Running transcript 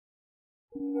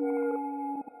Let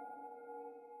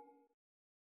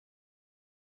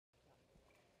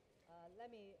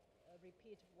me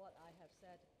repeat what I have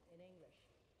said in English.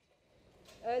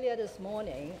 Earlier this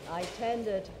morning, I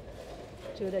tendered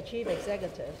to the Chief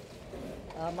Executive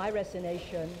my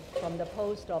resignation from the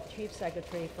post of Chief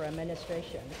Secretary for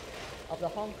Administration of the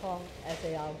Hong Kong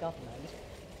SAR government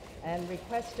and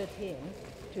requested him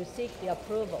to seek the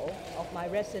approval of my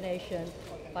resignation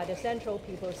by the Central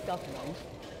People's Government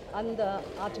under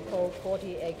Article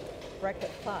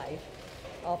 48(5)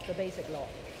 of the Basic Law.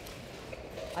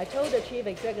 I told the Chief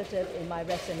Executive in my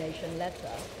resignation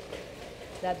letter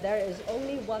that there is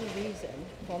only one reason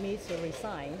for me to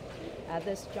resign at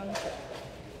this juncture,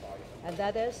 and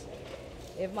that is,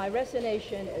 if my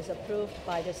resignation is approved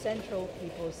by the Central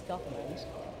People's Government,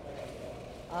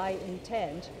 I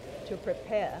intend to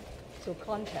prepare to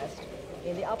contest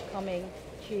in the upcoming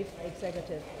Chief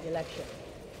Executive election.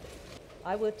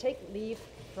 I will take leave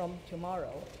from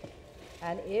tomorrow,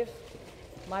 and if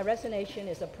my resignation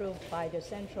is approved by the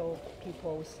Central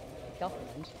People's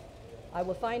Government, I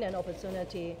will find an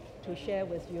opportunity to share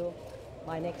with you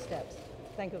my next steps.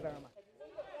 Thank you very much.